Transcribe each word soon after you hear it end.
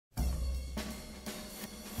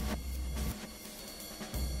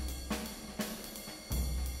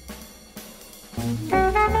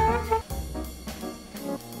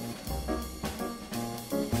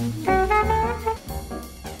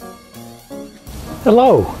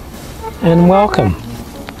Hello and welcome.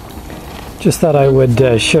 Just thought I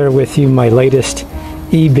would share with you my latest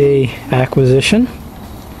eBay acquisition,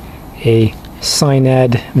 a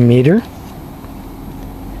SINAD meter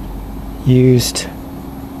used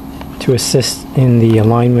to assist in the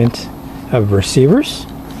alignment of receivers.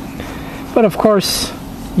 But of course,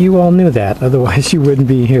 you all knew that, otherwise you wouldn't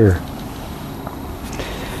be here.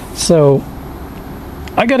 So,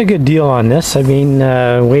 I got a good deal on this. I've been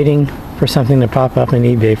waiting for something to pop up in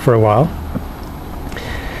eBay for a while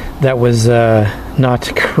that was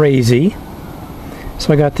not crazy,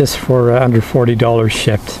 so I got this for under $40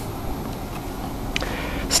 shipped.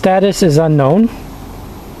 Status is unknown.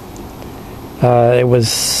 It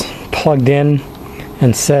was plugged in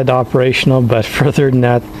and said operational, but further than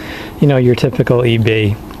that, you know, your typical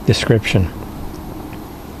eBay description.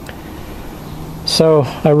 So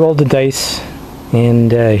I rolled the dice,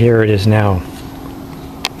 and here it is now.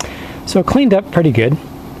 So it cleaned up pretty good.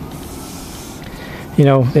 You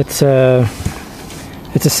know, it's a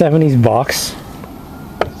 70s box.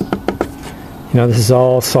 You know, this is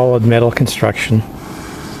all solid metal construction.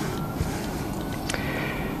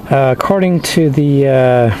 According to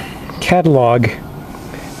the catalog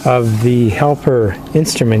of the Helper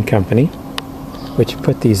Instrument Company, which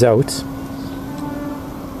put these out,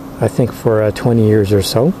 I think for 20 years or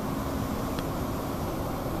so,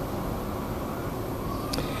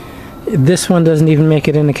 this one doesn't even make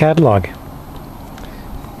it in the catalog.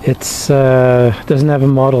 It's doesn't have a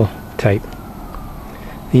model type.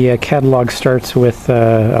 The catalog starts with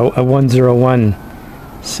a 101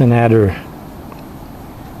 Sinadder.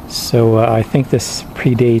 So I think this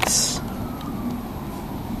predates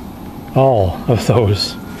all of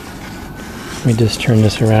those. Let me just turn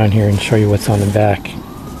this around here and show you what's on the back.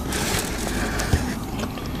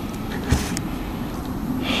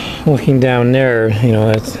 Looking down there, you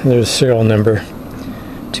know, there's serial number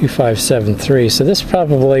 2573. So this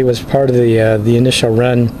probably was part of the initial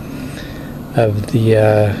run of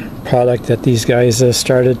the product that these guys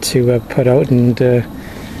started to put out and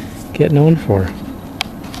get known for.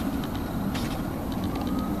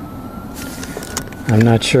 I'm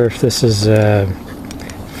not sure if this is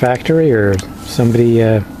factory or somebody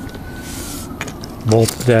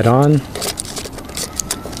bolted that on.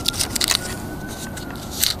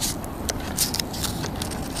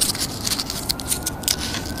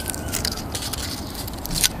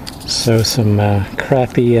 So some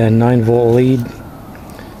crappy 9-volt lead.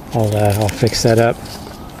 I'll fix that up.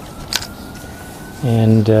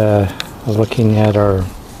 And looking at our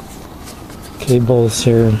cables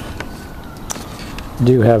here,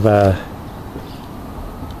 do have a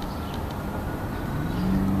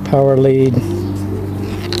power lead,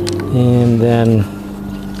 and then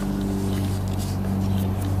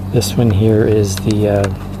this one here is the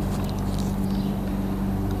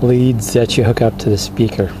leads that you hook up to the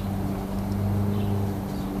speaker.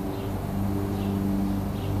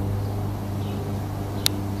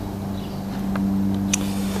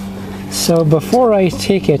 So before I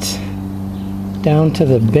take it down to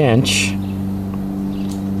the bench,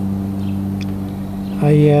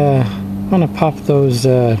 I want to pop those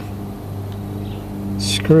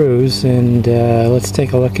screws, and let's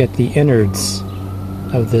take a look at the innards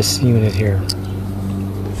of this unit here.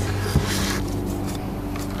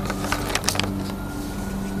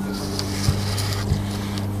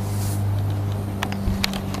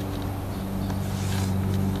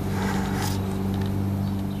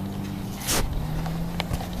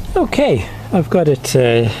 Okay, I've got it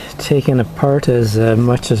taken apart as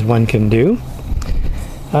much as one can do.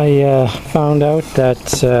 I found out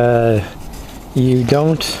that you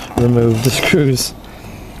don't remove the screws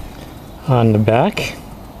on the back.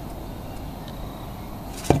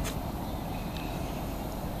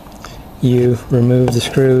 You remove the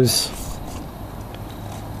screws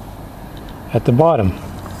at the bottom.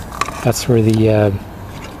 That's where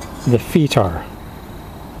the feet are.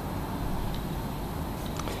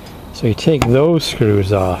 So you take those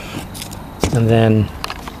screws off, and then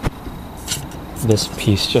this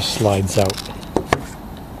piece just slides out.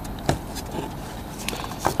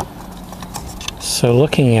 So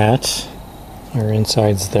looking at your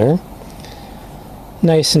insides there,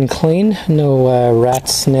 nice and clean, no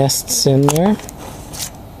rat's nests in there.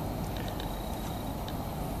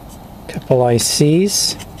 Couple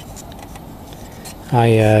ICs.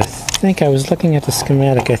 I think I was looking at the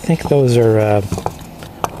schematic. I think those are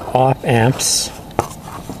op amps.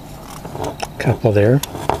 Couple there.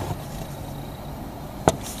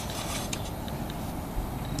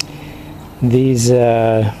 These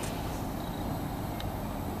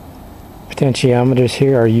potentiometers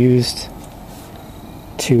here are used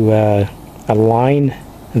to align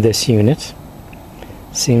this unit.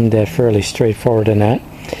 Seemed fairly straightforward in that.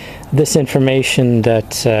 This information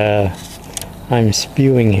that I'm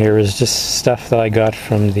spewing here is just stuff that I got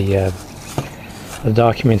from the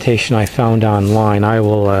documentation I found online. I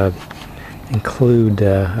will include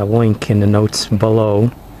a link in the notes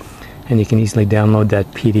below, and you can easily download that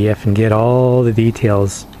PDF and get all the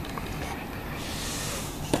details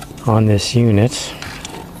on this unit.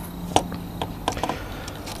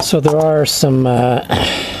 So there are some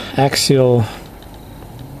axial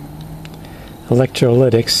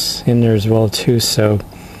electrolytics in there as well too, so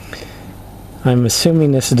I'm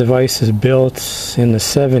assuming this device is built in the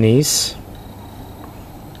 70s.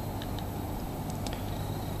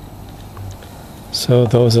 So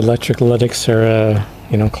those electrolytics are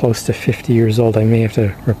you know, close to 50 years old. I may have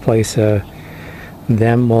to replace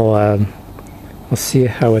them. We'll see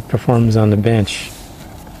how it performs on the bench.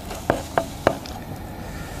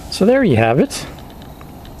 So there you have it.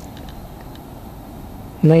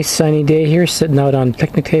 Nice sunny day here, sitting out on the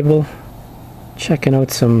picnic table, checking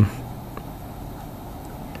out some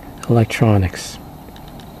electronics.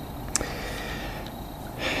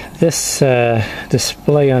 This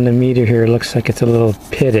display on the meter here looks like it's a little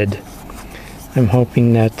pitted. I'm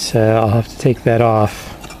hoping that I'll have to take that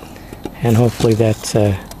off, and hopefully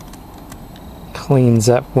that cleans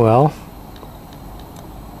up well.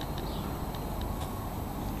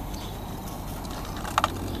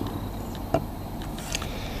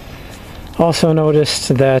 Also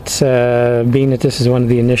noticed that being that this is one of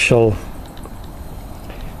the initial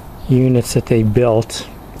units that they built,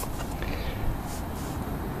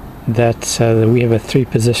 that we have a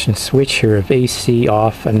 3-position switch here of AC,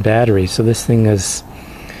 off, and battery. So this thing is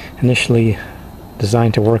initially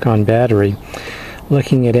designed to work on battery.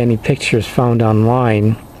 Looking at any pictures found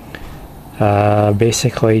online,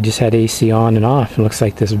 basically just had AC on and off. It looks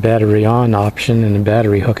like this battery on option and the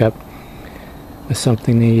battery hookup was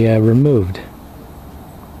something they removed.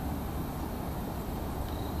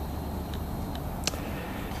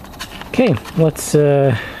 Okay, let's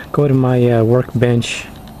go to my workbench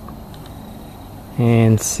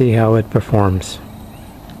and see how it performs.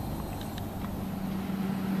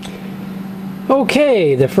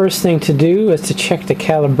 Okay, the first thing to do is to check the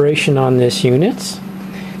calibration on this unit.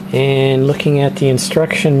 And looking at the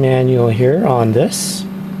instruction manual here on this,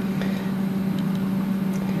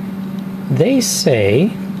 they say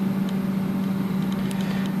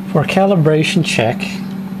for calibration check,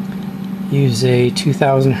 use a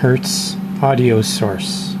 2000 Hertz audio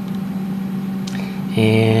source.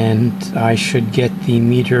 And I should get the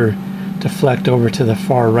meter deflect over to the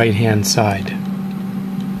far right hand side.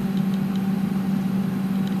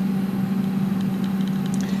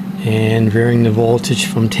 And varying the voltage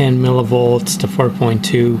from 10 millivolts to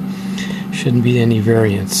 4.2 shouldn't be any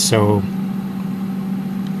variance. So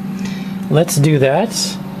let's do that.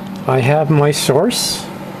 I have my source,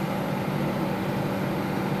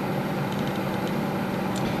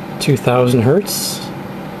 2000 Hertz,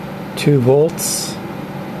 2 volts,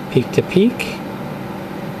 peak to peak.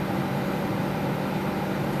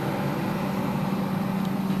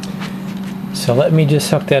 So let me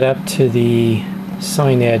just hook that up to the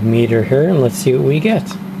SINAD meter here and let's see what we get.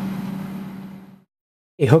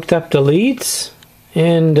 I hooked up the leads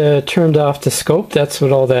and turned off the scope. That's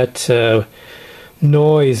what all that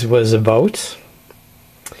noise was about.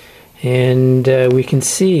 And we can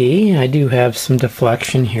see I do have some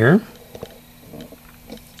deflection here.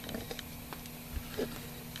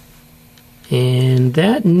 And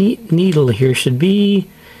that needle here should be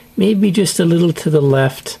maybe just a little to the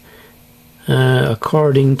left,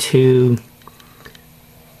 according to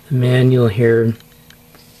the manual here.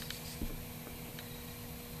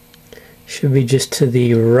 Should be just to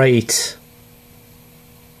the right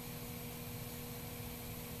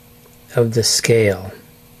of the scale.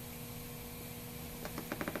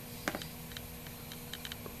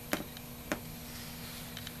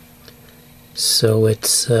 So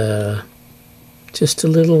it's just a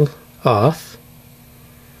little off.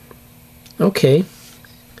 Okay,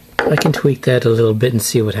 I can tweak that a little bit and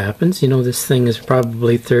see what happens. You know, this thing is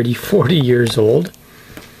probably 30-40 years old,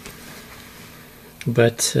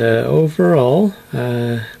 but overall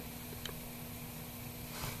that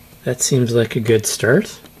seems like a good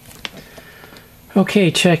start.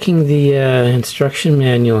 Okay, checking the instruction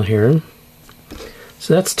manual here.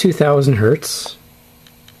 So that's 2000 Hertz.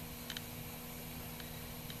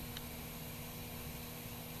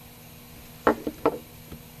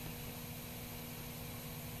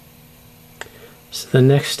 So the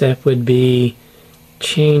next step would be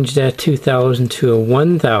change that 2000 to a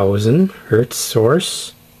 1000 hertz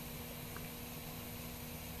source.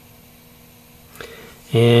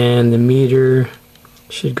 And the meter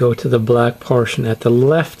should go to the black portion at the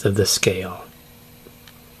left of the scale.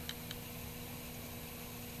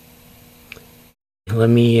 Let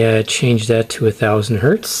me change that to 1000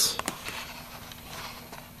 hertz.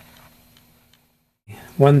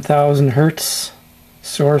 1000 hertz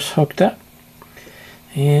source hooked up.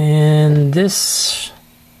 And this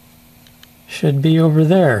should be over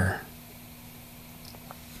there,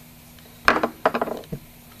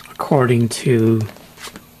 according to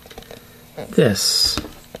this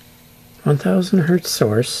 1000 hertz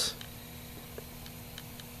source.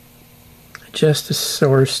 Adjust the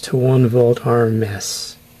source to 1 volt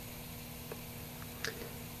RMS.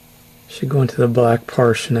 Should go into the black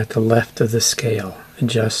portion at the left of the scale.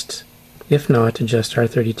 Adjust, if not, adjust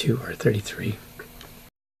R32 or R33.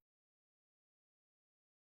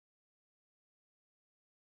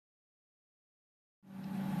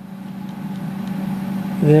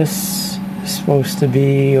 This is supposed to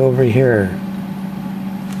be over here.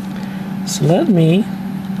 So let me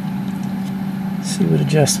see what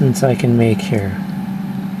adjustments I can make here.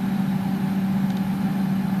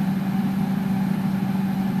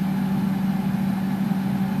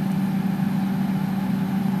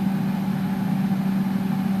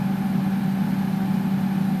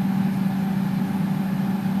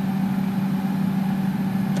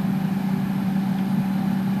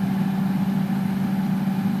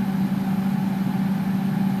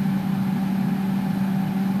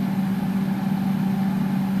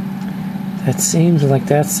 That seems like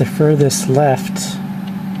that's the furthest left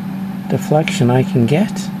deflection I can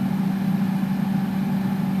get.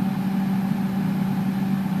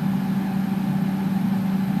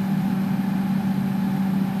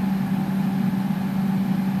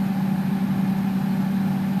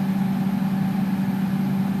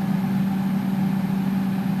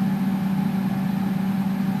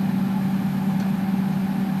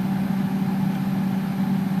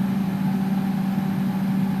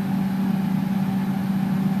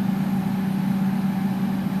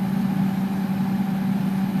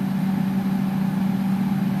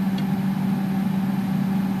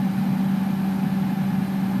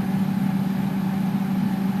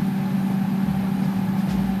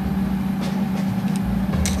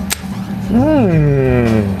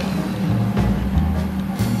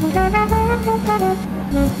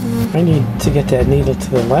 I need to get that needle to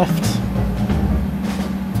the left.